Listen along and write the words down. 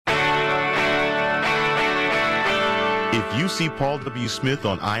If you see Paul W. Smith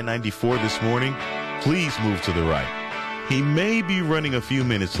on I-94 this morning, please move to the right. He may be running a few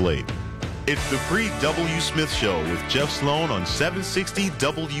minutes late. It's the Pre-W. Smith Show with Jeff Sloan on 760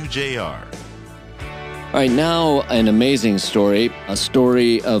 WJR. All right, now an amazing story, a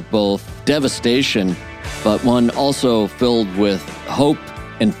story of both devastation, but one also filled with hope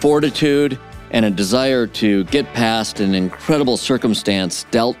and fortitude and a desire to get past an incredible circumstance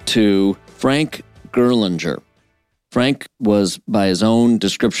dealt to Frank Guirlinger. Frank was, by his own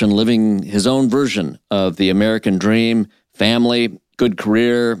description, living his own version of the American dream, family, good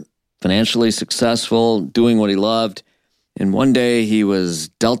career, financially successful, doing what he loved. And one day he was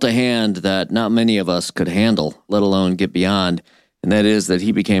dealt a hand that not many of us could handle, let alone get beyond. And that is that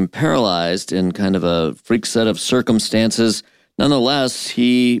he became paralyzed in kind of a freak set of circumstances. Nonetheless,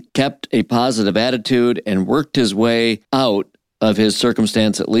 he kept a positive attitude and worked his way out of his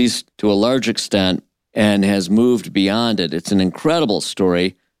circumstance, at least to a large extent, and has moved beyond it. It's an incredible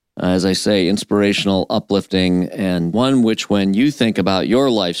story, as I say, inspirational, uplifting, and one which, when you think about your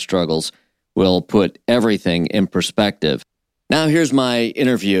life struggles, will put everything in perspective. Now here's my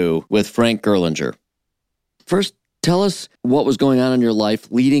interview with Frank Guirlinger. First, tell us what was going on in your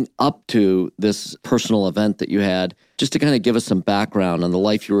life leading up to this personal event that you had, just to kind of give us some background on the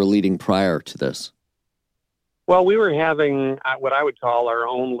life you were leading prior to this. Well, we were having what I would call our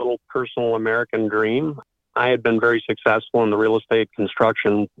own little personal American dream. I had been very successful in the real estate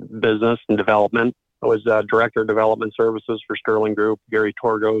construction business and development. I was Director of Development Services for Sterling Group, Gary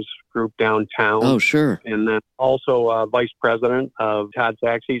Torgo's group downtown. Oh, sure. And then also Vice President of Todd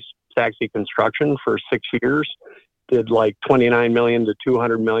Saxe's Saxe Construction for 6 years. Did like $29 million to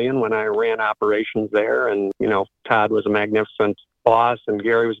 $200 million when I ran operations there. And, you know, Todd was a magnificent boss and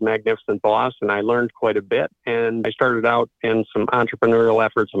Gary was a magnificent boss, and I learned quite a bit. And I started out in some entrepreneurial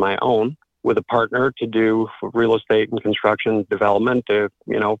efforts of my own with a partner to do real estate and construction development to,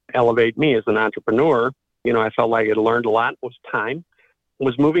 you know, elevate me as an entrepreneur. You know, I felt like I had learned a lot. It was time.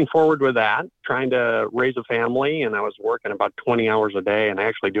 Was moving forward with that, trying to raise a family, and I was working about 20 hours a day and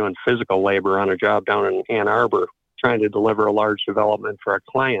actually doing physical labor on a job down in Ann Arbor, trying to deliver a large development for a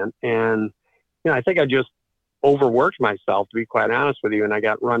client. And, you know, I think I just overworked myself, to be quite honest with you, and I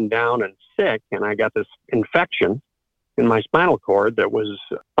got run down and sick, and I got this infection in my spinal cord that was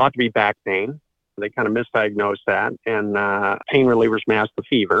thought to be back pain. They kind of misdiagnosed that, and pain relievers masked the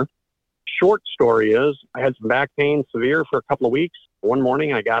fever. Short story is, I had some back pain, severe, for a couple of weeks. One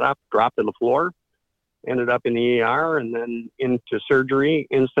morning I got up, dropped to the floor, ended up in the ER, and then into surgery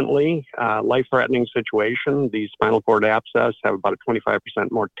instantly. Life-threatening situation. These spinal cord abscess have about a 25%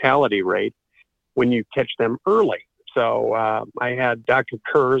 mortality rate when you catch them early. So I had Dr.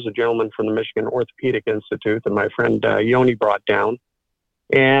 Kurz, a gentleman from the Michigan Orthopedic Institute, that my friend Yoni brought down.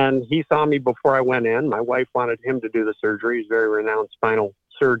 And he saw me before I went in. My wife wanted him to do the surgery. He's a very renowned spinal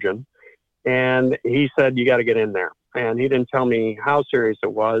surgeon. And he said, you got to get in there. And he didn't tell me how serious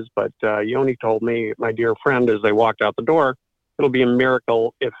it was, but Yoni told me, my dear friend, as they walked out the door, it'll be a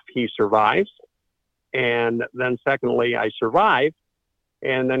miracle if he survives. And then secondly, I survived.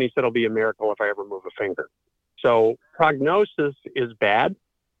 And then he said, it'll be a miracle if I ever move a finger. So prognosis is bad.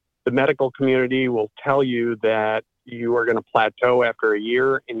 The medical community will tell you that you are going to plateau after a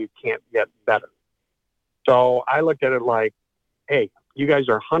year and you can't get better. So I looked at it like, hey, you guys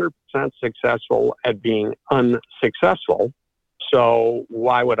are 100% successful at being unsuccessful. So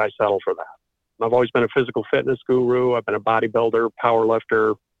why would I settle for that? I've always been a physical fitness guru. I've been a bodybuilder, power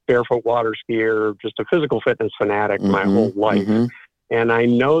lifter, barefoot water skier, just a physical fitness fanatic my whole life. And I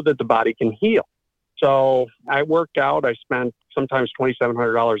know that the body can heal. So I worked out. I spent sometimes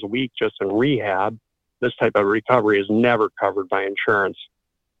 $2,700 a week just in rehab. This type of recovery is never covered by insurance.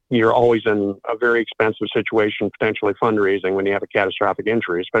 You're always in a very expensive situation, potentially fundraising when you have a catastrophic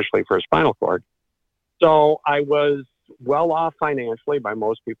injury, especially for a spinal cord. So I was well off financially by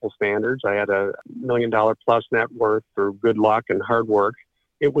most people's standards. I had a $1 million plus net worth through good luck and hard work.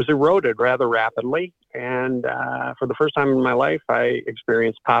 It was eroded rather rapidly. And for the first time in my life, I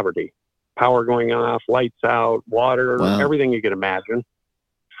experienced poverty. Power going off, lights out, water, everything you could imagine.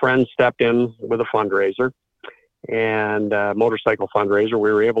 Friends stepped in with a fundraiser and motorcycle fundraiser.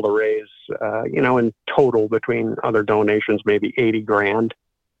 We were able to raise, in total between other donations, maybe 80 grand.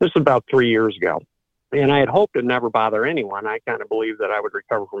 This is about 3 years ago. And I had hoped to never bother anyone. I kind of believed that I would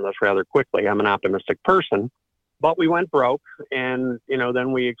recover from this rather quickly. I'm an optimistic person. But we went broke, and,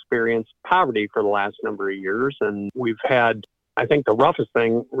 then we experienced poverty for the last number of years. And we've had, I think the roughest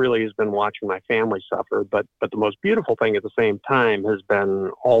thing really has been watching my family suffer. But the most beautiful thing at the same time has been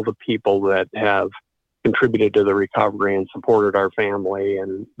all the people that have contributed to the recovery and supported our family.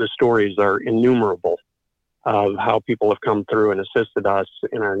 And the stories are innumerable. of how people have come through and assisted us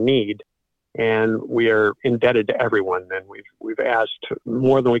in our need. And we are indebted to everyone. And we've asked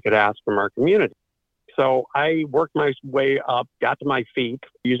more than we could ask from our community. So I worked my way up, got to my feet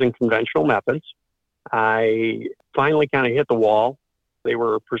using conventional methods. I finally kind of hit the wall. They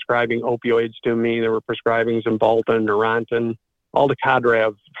were prescribing opioids to me. They were prescribing Zymbalta, Neurontin, all the cadre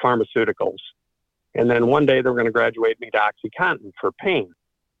of pharmaceuticals. And then one day they were going to graduate me to OxyContin for pain.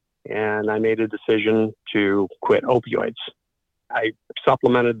 And I made a decision to quit opioids. I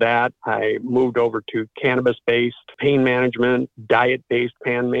supplemented that. I moved over to cannabis-based pain management, diet-based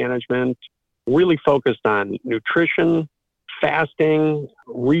pain management, really focused on nutrition, fasting,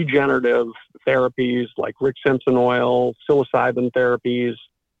 regenerative therapies like Rick Simpson oil, psilocybin therapies,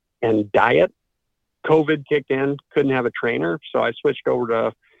 and diet. COVID kicked in, couldn't have a trainer, so I switched over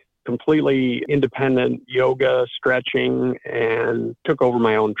to completely independent yoga, stretching, and took over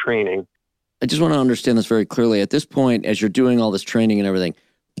my own training. I just want to understand this very clearly. At this point, as you're doing all this training and everything,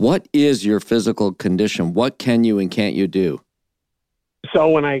 what is your physical condition? What can you and can't you do? So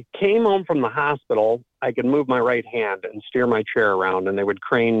when I came home from the hospital, I could move my right hand and steer my chair around, and they would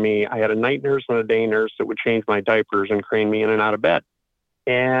crane me. I had a night nurse and a day nurse that would change my diapers and crane me in and out of bed.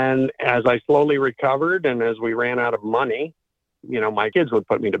 And as I slowly recovered and as we ran out of money, my kids would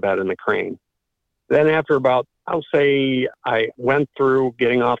put me to bed in the crane. Then after about, I'll say I went through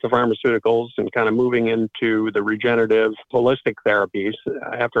getting off the pharmaceuticals and kind of moving into the regenerative holistic therapies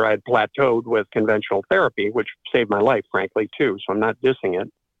after I had plateaued with conventional therapy, which saved my life, frankly, too. So I'm not dissing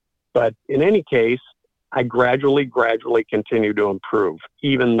it. But in any case, I gradually continued to improve,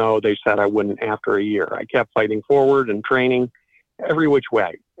 even though they said I wouldn't after a year. I kept fighting forward and training every which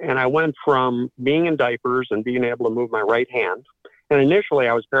way. And I went from being in diapers and being able to move my right hand. And initially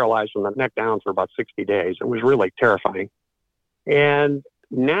I was paralyzed from the neck down for about 60 days. It was really terrifying. And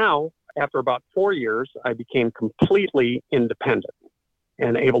now, after about 4 years, I became completely independent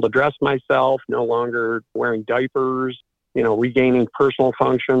and able to dress myself, no longer wearing diapers, regaining personal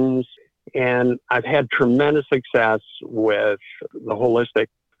functions. And I've had tremendous success with the holistic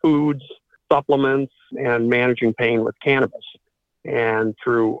foods, supplements, and managing pain with cannabis and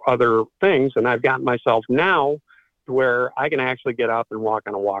through other things. And I've gotten myself now to where I can actually get up and walk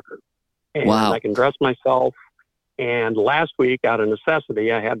on a walker. And wow. I can dress myself. And last week, out of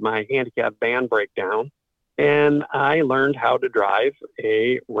necessity, I had my handicap van break down, and I learned how to drive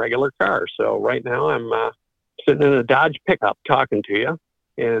a regular car. So right now I'm sitting in a Dodge pickup talking to you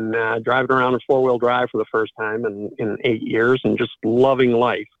and driving around in four-wheel drive for the first time in 8 years and just loving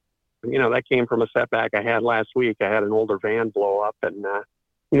life. That came from a setback I had last week. I had an older van blow up, and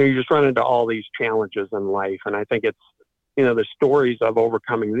you just run into all these challenges in life. And I think it's, the stories of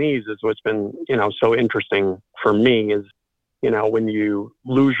overcoming these is what's been, so interesting for me is, when you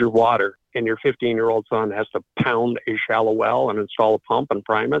lose your water and your 15-year-old son has to pound a shallow well and install a pump and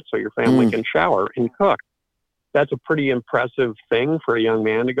prime it so your family can shower and cook. That's a pretty impressive thing for a young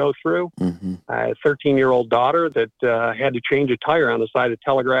man to go through. Mm-hmm. A 13-year-old daughter that had to change a tire on the side of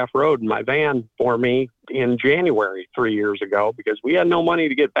Telegraph Road in my van for me in January 3 years ago because we had no money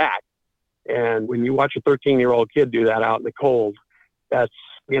to get back. And when you watch a 13-year-old kid do that out in the cold, that's,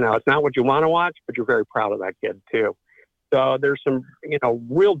 it's not what you want to watch, but you're very proud of that kid too. So there's some,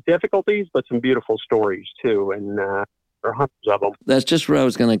 real difficulties, but some beautiful stories too. And there are hundreds of them. That's just where I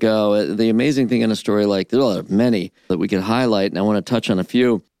was going to go. The amazing thing in a story like this, there are many that we could highlight, and I want to touch on a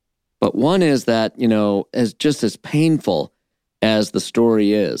few. But one is that, as just as painful as the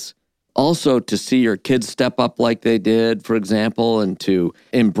story is, also to see your kids step up like they did, for example, and to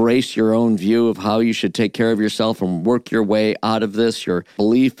embrace your own view of how you should take care of yourself and work your way out of this, your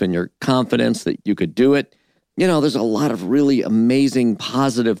belief and your confidence that you could do it. There's a lot of really amazing,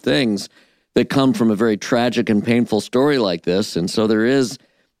 positive things that come from a very tragic and painful story like this. And so there is,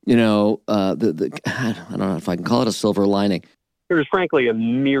 I don't know if I can call it a silver lining. There's frankly a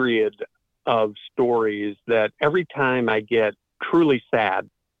myriad of stories that every time I get truly sad,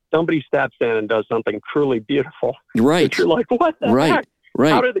 somebody steps in and does something truly beautiful. Right. But you're like, what the heck?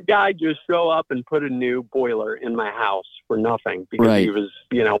 Right. How did the guy just show up and put a new boiler in my house for nothing? Because he was,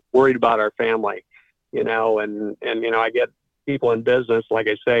 worried about our family, and I get people in business, like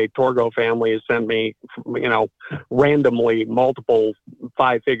I say, Torgo family has sent me, randomly multiple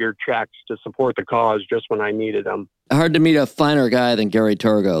 5-figure checks to support the cause just when I needed them. Hard to meet a finer guy than Gary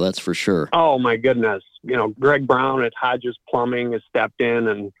Torgo, that's for sure. Oh, my goodness. Greg Brown at Hodges Plumbing has stepped in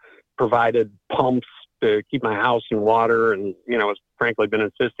and provided pumps to keep my house in water and, has frankly been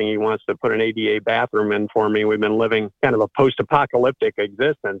insisting he wants to put an ADA bathroom in for me. We've been living kind of a post-apocalyptic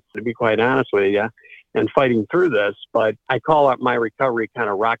existence, to be quite honest with you. and fighting through this. But I call it my recovery kind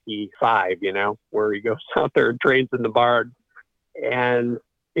of Rocky Five, where he goes out there and trains in the barn. And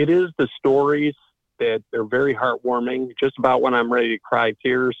it is the stories that they're very heartwarming. Just about when I'm ready to cry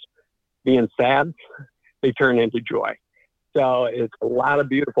tears, being sad, they turn into joy. So it's a lot of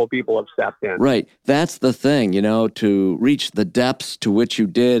beautiful people have stepped in. Right. That's the thing, to reach the depths to which you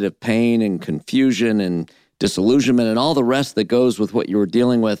did of pain and confusion and disillusionment and all the rest that goes with what you were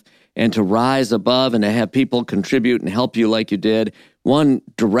dealing with, and to rise above and to have people contribute and help you like you did, one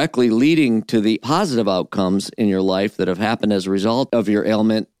directly leading to the positive outcomes in your life that have happened as a result of your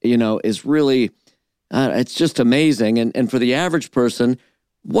ailment, is really, it's just amazing. And for the average person,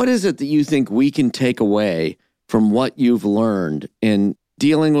 what is it that you think we can take away from what you've learned in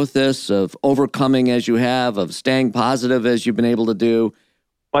dealing with this, of overcoming as you have, of staying positive as you've been able to do?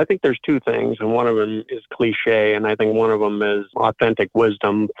 Well, I think there's two things, and one of them is cliche, and I think one of them is authentic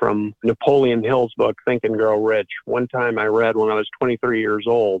wisdom from Napoleon Hill's book, Think and Grow Rich. One time I read when I was 23 years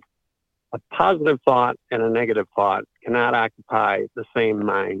old, a positive thought and a negative thought cannot occupy the same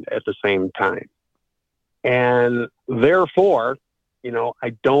mind at the same time. And therefore,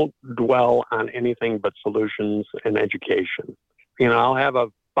 I don't dwell on anything but solutions and education. I'll have a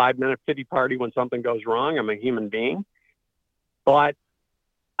 5-minute pity party when something goes wrong. I'm a human being. But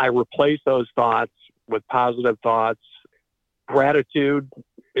I replace those thoughts with positive thoughts. Gratitude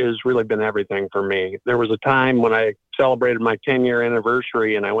has really been everything for me. There was a time when I celebrated my 10-year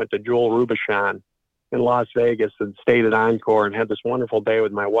anniversary and I went to Joel Robuchon in Las Vegas and stayed at Encore and had this wonderful day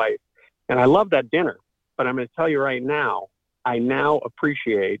with my wife. And I loved that dinner. But I'm going to tell you right now, I now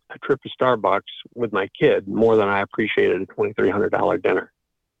appreciate a trip to Starbucks with my kid more than I appreciated a $2,300 dinner.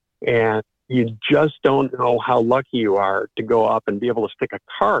 And you just don't know how lucky you are to go up and be able to stick a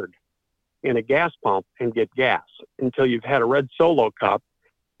card in a gas pump and get gas until you've had a red Solo cup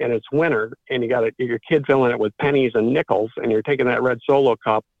and it's winter and you got your kid filling it with pennies and nickels and you're taking that red Solo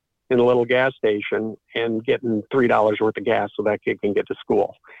cup in a little gas station and getting $3 worth of gas so that kid can get to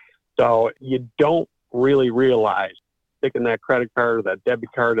school. So you don't really realize sticking that credit card or that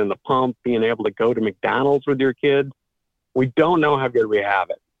debit card in the pump, being able to go to McDonald's with your kid. We don't know how good we have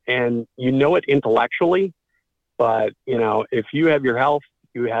it. And you know it intellectually, but, if you have your health,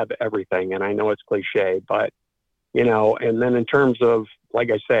 you have everything. And I know it's cliche, but, and then in terms of, like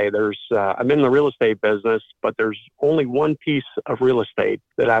I say, I'm in the real estate business, but there's only one piece of real estate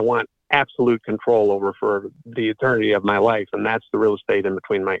that I want absolute control over for the eternity of my life. And that's the real estate in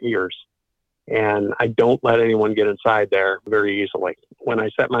between my ears. And I don't let anyone get inside there very easily. When I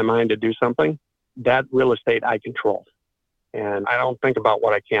set my mind to do something, that real estate I control. And I don't think about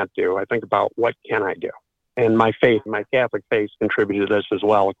what I can't do. I think about what can I do. And my faith, my Catholic faith contributed to this as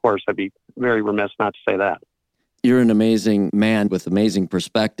well. Of course, I'd be very remiss not to say that. You're an amazing man with amazing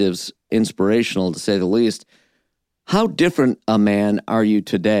perspectives, inspirational to say the least. How different a man are you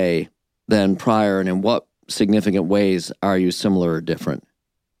today than prior, and in what significant ways are you similar or different?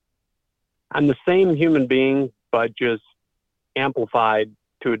 I'm the same human being, but just amplified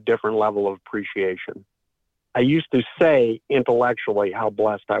to a different level of appreciation. I used to say intellectually how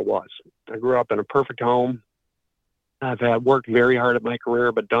blessed I was. I grew up in a perfect home. I've worked very hard at my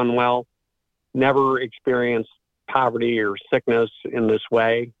career, but done well. Never experienced poverty or sickness in this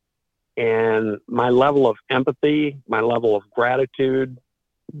way. And my level of empathy, my level of gratitude,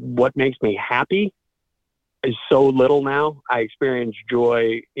 what makes me happy is so little now. I experience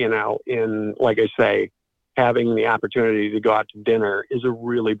joy, in, like I say, having the opportunity to go out to dinner is a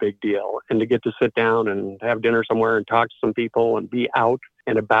really big deal. And to get to sit down and have dinner somewhere and talk to some people and be out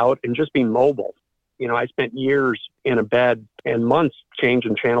and about and just be mobile. I spent years in a bed and months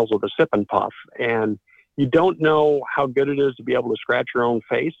changing channels with a sip and puff. And you don't know how good it is to be able to scratch your own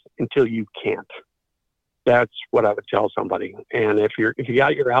face until you can't. That's what I would tell somebody. And if you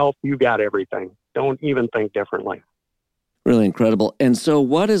got your health, you got everything. Don't even think differently. Really incredible. And so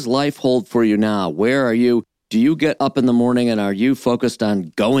what does life hold for you now? Where are you? Do you get up in the morning and are you focused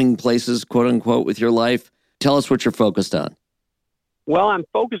on going places, quote unquote, with your life? Tell us what you're focused on. Well, I'm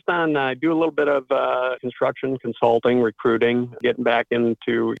focused on do a little bit of construction, consulting, recruiting, getting back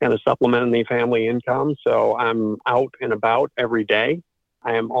into kind of supplementing the family income. So I'm out and about every day.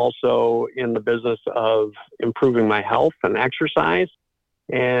 I am also in the business of improving my health and exercise.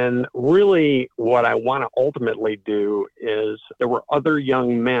 And really what I want to ultimately do is there were other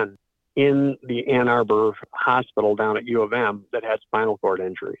young men in the Ann Arbor hospital down at U of M that had spinal cord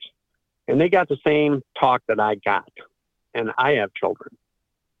injuries. And they got the same talk that I got. And I have children.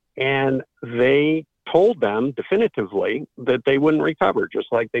 And they told them definitively that they wouldn't recover, just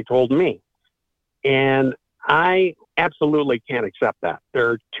like they told me. And I absolutely can't accept that. There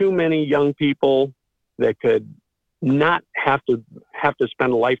are too many young people that could not have to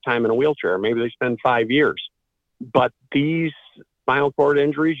spend a lifetime in a wheelchair. Maybe they spend 5 years. But these spinal cord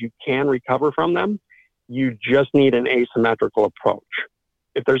injuries, you can recover from them. You just need an asymmetrical approach.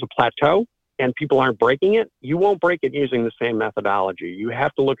 If there's a plateau and people aren't breaking it, you won't break it using the same methodology. You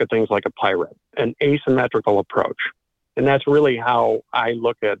have to look at things like a pirate, an asymmetrical approach. And that's really how I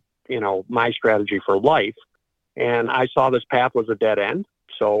look at, my strategy for life. And I saw this path was a dead end.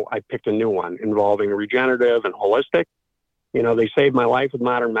 So I picked a new one involving regenerative and holistic. They saved my life with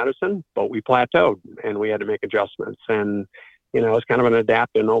modern medicine, but we plateaued and we had to make adjustments. And, it's kind of an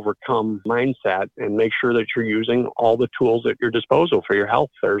adapt and overcome mindset and make sure that you're using all the tools at your disposal for your health.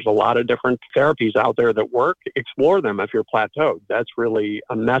 There's a lot of different therapies out there that work. Explore them if you're plateaued. That's really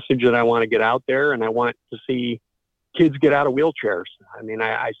a message that I want to get out there. And I want to see kids get out of wheelchairs. I mean,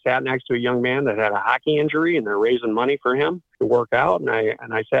 I sat next to a young man that had a hockey injury and they're raising money for him to work out. And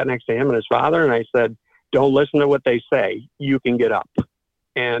I sat next to him and his father and I said, don't listen to what they say. You can get up.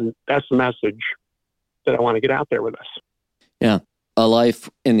 And that's the message that I want to get out there with us. Yeah. A life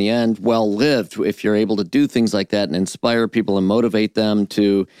in the end well lived if you're able to do things like that and inspire people and motivate them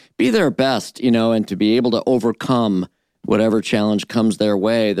to be their best, and to be able to overcome whatever challenge comes their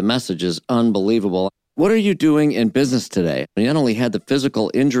way. The message is unbelievable. What are you doing in business today? You not only had the physical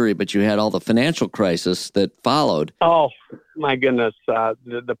injury, but you had all the financial crisis that followed. Oh, my goodness.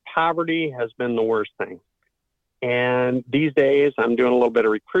 The poverty has been the worst thing. And these days, I'm doing a little bit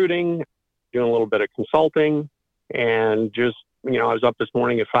of recruiting, doing a little bit of consulting, and just, I was up this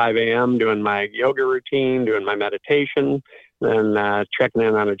morning at 5 a.m. doing my yoga routine, doing my meditation, then checking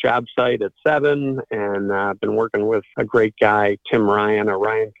in on a job site at 7, and I've been working with a great guy, Tim Ryan, of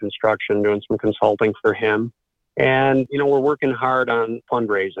Ryan Construction, doing some consulting for him. And, we're working hard on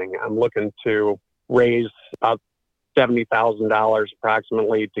fundraising. I'm looking to raise about $70,000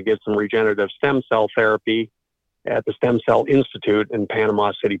 approximately to get some regenerative stem cell therapy at the Stem Cell Institute in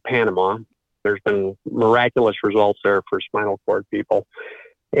Panama City, Panama. There's been miraculous results there for spinal cord people.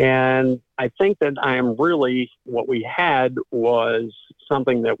 And I think that what we had was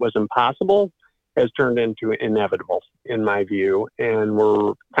something that was impossible has turned into inevitable, in my view. And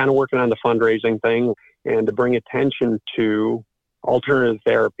we're kind of working on the fundraising thing and to bring attention to alternative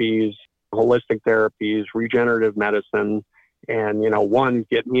therapies, holistic therapies, regenerative medicine, and, one,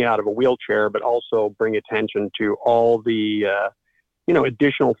 get me out of a wheelchair, but also bring attention to all the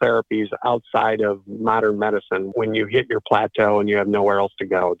additional therapies outside of modern medicine when you hit your plateau and you have nowhere else to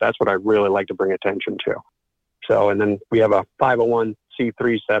go. That's what I really like to bring attention to. So, and then we have a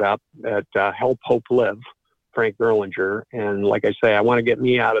 501c3 set up at Help Hope Live, Frank Guirlinger. And like I say, I want to get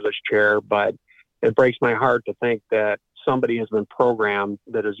me out of this chair, but it breaks my heart to think that somebody has been programmed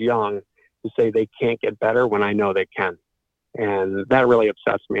that is young to say they can't get better when I know they can. And that really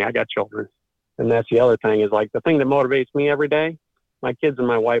upsets me. I got children. And that's the other thing is like the thing that motivates me every day. My kids and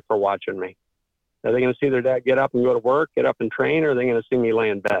my wife are watching me. Are they going to see their dad get up and go to work, get up and train, or are they going to see me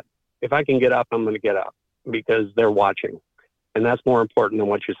lay in bed? If I can get up, I'm going to get up because they're watching. And that's more important than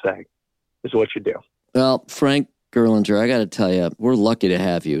what you say, is what you do. Well, Frank Guirlinger, I got to tell you, we're lucky to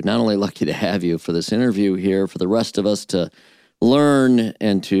have you. Not only lucky to have you for this interview here, for the rest of us to learn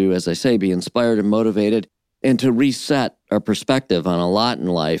and to, as I say, be inspired and motivated and to reset our perspective on a lot in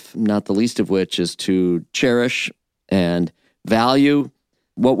life, not the least of which is to cherish and value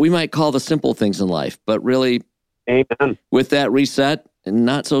what we might call the simple things in life, but really, amen. With that reset,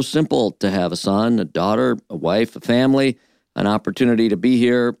 not so simple to have a son, a daughter, a wife, a family, an opportunity to be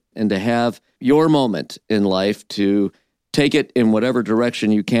here and to have your moment in life to take it in whatever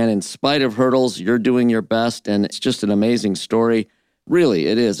direction you can. In spite of hurdles, you're doing your best, and it's just an amazing story. Really,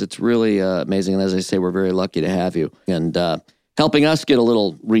 it is. It's really amazing. And as I say, we're very lucky to have you and helping us get a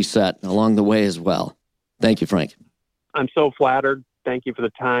little reset along the way as well. Thank you, Frank. I'm so flattered. Thank you for the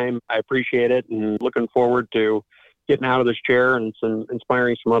time. I appreciate it and looking forward to getting out of this chair and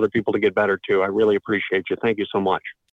inspiring some other people to get better too. I really appreciate you. Thank you so much.